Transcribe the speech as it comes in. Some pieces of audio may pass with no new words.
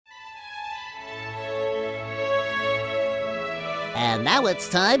And now it's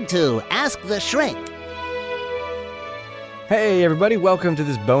time to Ask the Shrink. Hey everybody, welcome to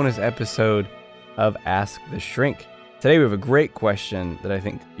this bonus episode of Ask the Shrink. Today we have a great question that I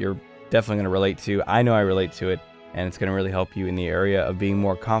think you're definitely going to relate to. I know I relate to it, and it's going to really help you in the area of being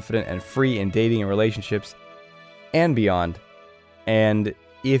more confident and free in dating and relationships and beyond. And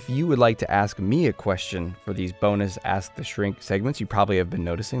if you would like to ask me a question for these bonus Ask the Shrink segments, you probably have been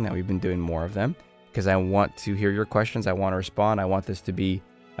noticing that we've been doing more of them because I want to hear your questions. I want to respond. I want this to be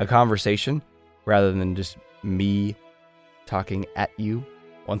a conversation rather than just me talking at you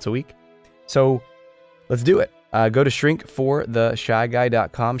once a week. So let's do it. Go to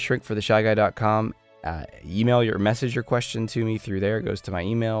shrinkfortheshyguy.com, shrinkfortheshyguy.com. Email your message, your question to me through there. It goes to my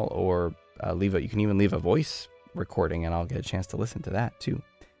email, or you can even leave a voice recording and I'll get a chance to listen to that too.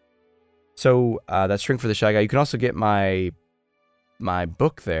 So that's Shrink for the Shy Guy. You can also get my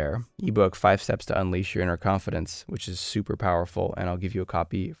book there, ebook 5 Steps to Unleash Your Inner Confidence, which is super powerful, and I'll give you a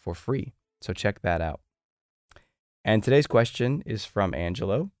copy for free. So check that out. And today's question is from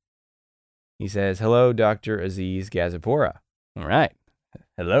Angelo. He says, "Hello, Dr. Aziz Gazipora." All right.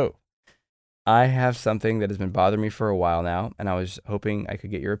 Hello. "I have something that has been bothering me for a while now, and I was hoping I could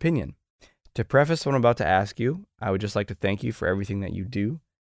get your opinion. To preface what I'm about to ask you, I would just like to thank you for everything that you do.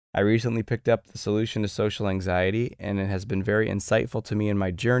 I recently picked up the solution to social anxiety, and it has been very insightful to me in my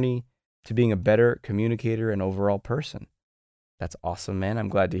journey to being a better communicator and overall person." That's awesome, man. I'm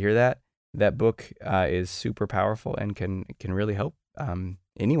glad to hear that. That book is super powerful and can really help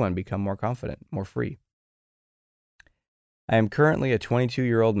anyone become more confident, more free. "I am currently a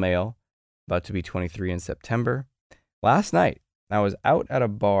 22-year-old male, about to be 23 in September. Last night, I was out at a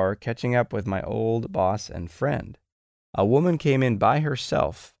bar catching up with my old boss and friend. A woman came in by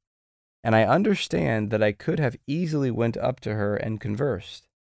herself, and I understand that I could have easily went up to her and conversed,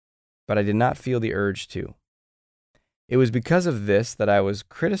 but I did not feel the urge to. It was because of this that I was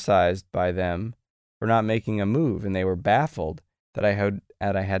criticized by them for not making a move, and they were baffled that I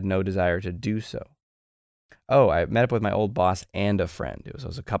had no desire to do so." Oh, I met up with my old boss and a friend. It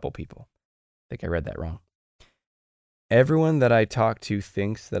was a couple people. I think I read that wrong. "Everyone that I talk to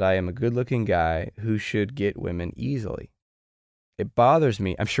thinks that I am a good-looking guy who should get women easily. It bothers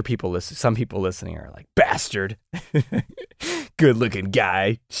me." I'm sure some people listening are like, "Bastard. Good-looking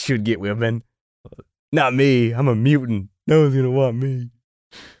guy should get women. Not me. I'm a mutant. No one's going to want me."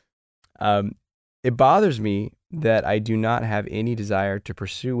 "It bothers me that I do not have any desire to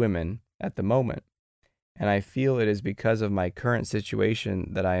pursue women at the moment, and I feel it is because of my current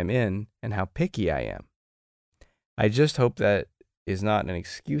situation that I am in and how picky I am. I just hope that is not an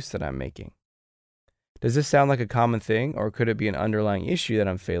excuse that I'm making. Does this sound like a common thing, or could it be an underlying issue that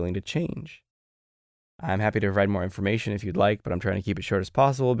I'm failing to change? I'm happy to provide more information if you'd like, but I'm trying to keep it short as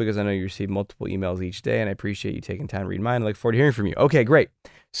possible because I know you receive multiple emails each day, and I appreciate you taking time to read mine. I look forward to hearing from you." Okay, great.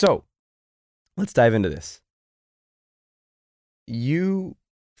 So let's dive into this. You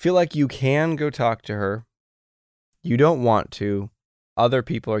feel like you can go talk to her. You don't want to. Other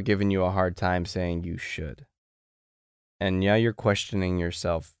people are giving you a hard time saying you should. And now you're questioning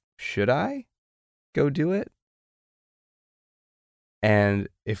yourself, should I go do it? And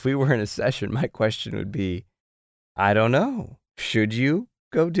if we were in a session, my question would be, I don't know. Should you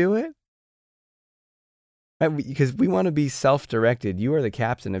go do it? Because we want to be self-directed. You are the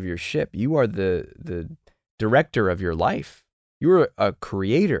captain of your ship. You are the director of your life. You're a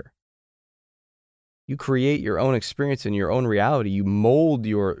creator. You create your own experience and your own reality. You mold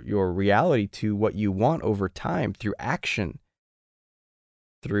your reality to what you want over time through action,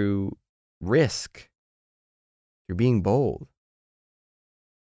 through risk, through being bold.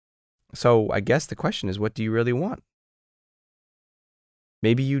 So I guess the question is, what do you really want?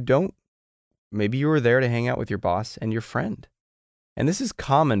 Maybe you don't. Maybe you were there to hang out with your boss and your friend. And this is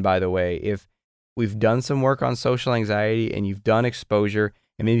common, by the way, if we've done some work on social anxiety and you've done exposure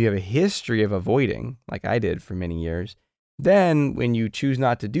and maybe you have a history of avoiding, like I did for many years, then when you choose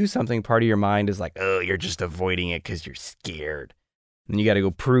not to do something, part of your mind is like, oh, you're just avoiding it because you're scared. And you got to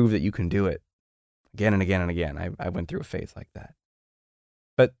go prove that you can do it again and again and again. I went through a phase like that.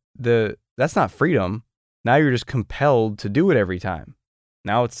 But that's not freedom. Now you're just compelled to do it every time.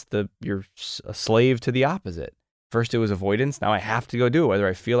 Now you're a slave to the opposite. First it was avoidance. Now I have to go do it, whether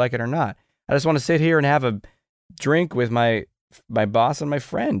I feel like it or not. I just want to sit here and have a drink with my boss and my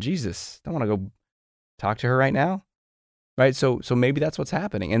friend. Jesus, I don't want to go talk to her right now. Right? So maybe that's what's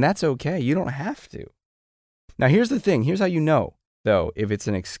happening. And that's okay. You don't have to. Now here's the thing. Here's how you know, though, if it's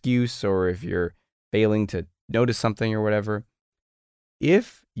an excuse or if you're failing to notice something or whatever.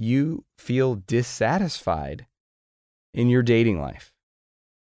 If you feel dissatisfied in your dating life,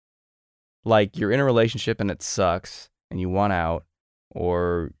 like you're in a relationship and it sucks and you want out,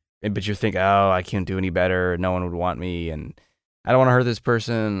 but you think, oh, I can't do any better. No one would want me. And I don't want to hurt this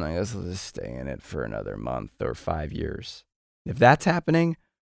person. I guess I'll just stay in it for another month or 5 years. If that's happening,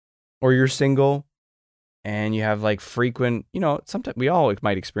 or you're single and you have like frequent, sometimes we all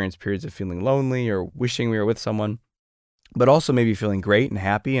might experience periods of feeling lonely or wishing we were with someone, but also maybe feeling great and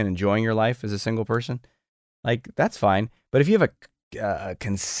happy and enjoying your life as a single person. Like, that's fine. But if you have a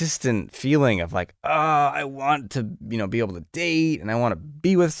consistent feeling of like, I want to, be able to date and I want to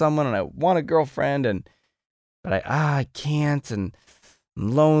be with someone and I want a girlfriend but I can't and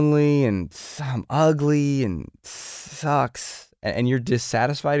I'm lonely and I'm ugly and it sucks and you're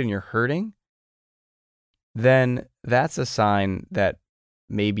dissatisfied and you're hurting, then that's a sign that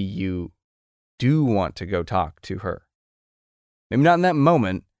maybe you do want to go talk to her. Maybe not in that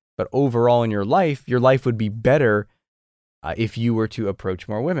moment, but overall in your life would be better if you were to approach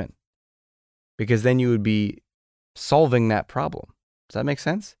more women, because then you would be solving that problem. Does that make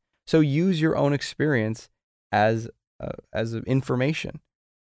sense? So use your own experience as information,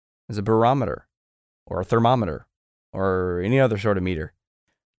 as a barometer or a thermometer or any other sort of meter.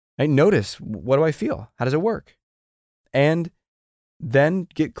 Right? Notice, what do I feel? How does it work? And then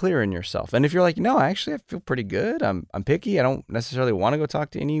get clear in yourself. And if you're like, no, actually, I feel pretty good. I'm picky. I don't necessarily want to go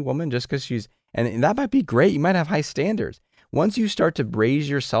talk to any woman just because and that might be great. You might have high standards. Once you start to raise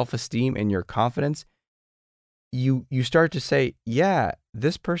your self-esteem and your confidence, you start to say, yeah,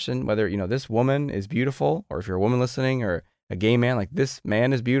 this person, whether, this woman is beautiful, or if you're a woman listening, or a gay man, like, this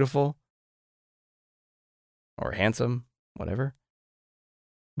man is beautiful or handsome, whatever.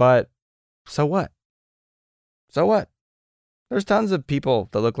 But so what? So what? There's tons of people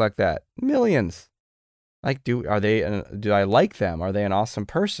that look like that. Millions. Like, do I like them? Are they an awesome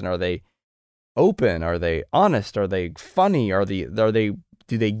person? Are they open? Are they honest? Are they funny? Do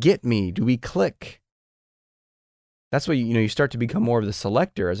they get me? Do we click? That's what you start to become more of the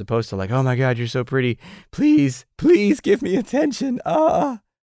selector, as opposed to like, oh my God, you're so pretty. Please give me attention. And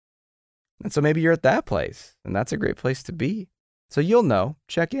so maybe you're at that place, and that's a great place to be. So you'll know,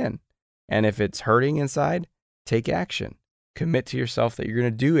 check in. And if it's hurting inside, take action. Commit to yourself that you're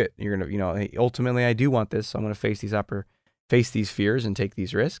going to do it. You're going to, hey, ultimately I do want this, so I'm going to face these fears and take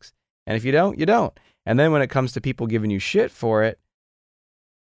these risks. And if you don't, you don't. And then when it comes to people giving you shit for it,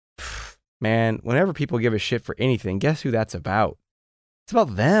 man, whenever people give a shit for anything, guess who that's about? It's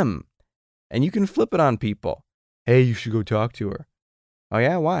about them. And you can flip it on people. Hey, you should go talk to her. Oh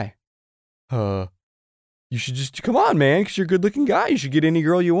yeah, why? You should just, come on, man, because you're a good-looking guy. You should get any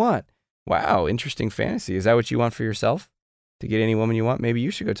girl you want. Wow, interesting fantasy. Is that what you want for yourself? To get any woman you want? Maybe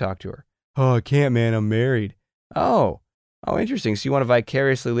you should go talk to her. Oh, I can't, man. I'm married. Oh, interesting. So you want to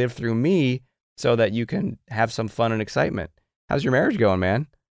vicariously live through me so that you can have some fun and excitement. How's your marriage going, man?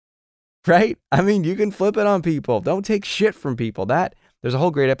 Right? I mean, you can flip it on people. Don't take shit from people. There's a whole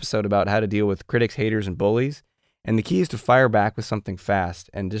great episode about how to deal with critics, haters, and bullies. And the key is to fire back with something fast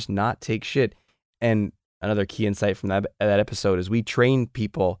and just not take shit. And another key insight from that episode is we train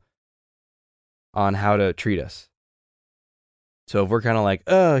people on how to treat us. So if we're kind of like,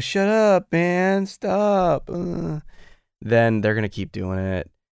 oh, shut up, man, stop, then they're going to keep doing it.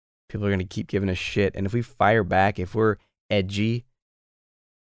 People are going to keep giving us shit. And if we fire back, if we're edgy,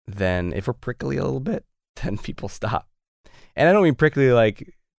 then if we're prickly a little bit, then people stop. And I don't mean prickly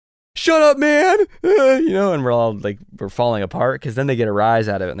like, shut up, man, and we're all like, we're falling apart, because then they get a rise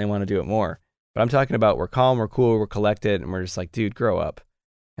out of it and they want to do it more. But I'm talking about we're calm, we're cool, we're collected, and we're just like, dude, grow up.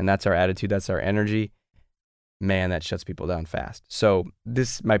 And that's our attitude, that's our energy. Man, that shuts people down fast. So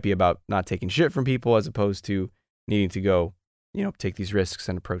this might be about not taking shit from people as opposed to needing to go, take these risks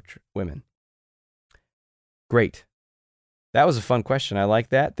and approach women. Great. That was a fun question. I like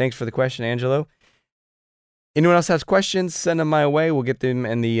that. Thanks for the question, Angelo. Anyone else has questions, send them my way. We'll get them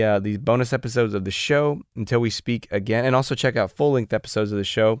in these bonus episodes of the show until we speak again. And also check out full-length episodes of the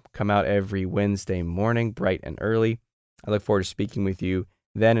show. Come out every Wednesday morning, bright and early. I look forward to speaking with you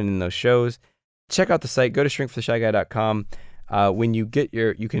then and in those shows. Check out the site. Go to shrinkfortheshyguy.com. When you get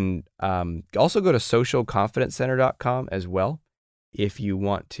you can also go to socialconfidencecenter.com as well if you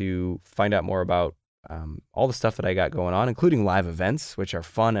want to find out more about all the stuff that I got going on, including live events, which are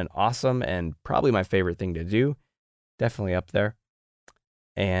fun and awesome and probably my favorite thing to do. Definitely up there.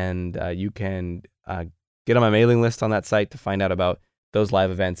 And you can get on my mailing list on that site to find out about those live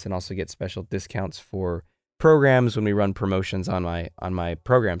events and also get special discounts for programs when we run promotions on my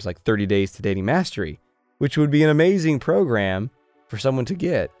programs, like 30 Days to Dating Mastery, which would be an amazing program for someone to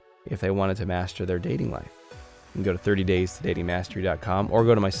get if they wanted to master their dating life. You can go to 30daystodatingmastery.com or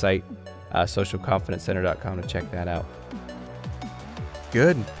go to my site, socialconfidencecenter.com, to check that out.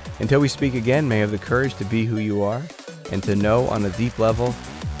 Good. Until we speak again, may you have the courage to be who you are and to know on a deep level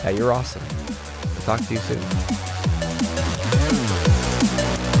that you're awesome. I'll talk to you soon.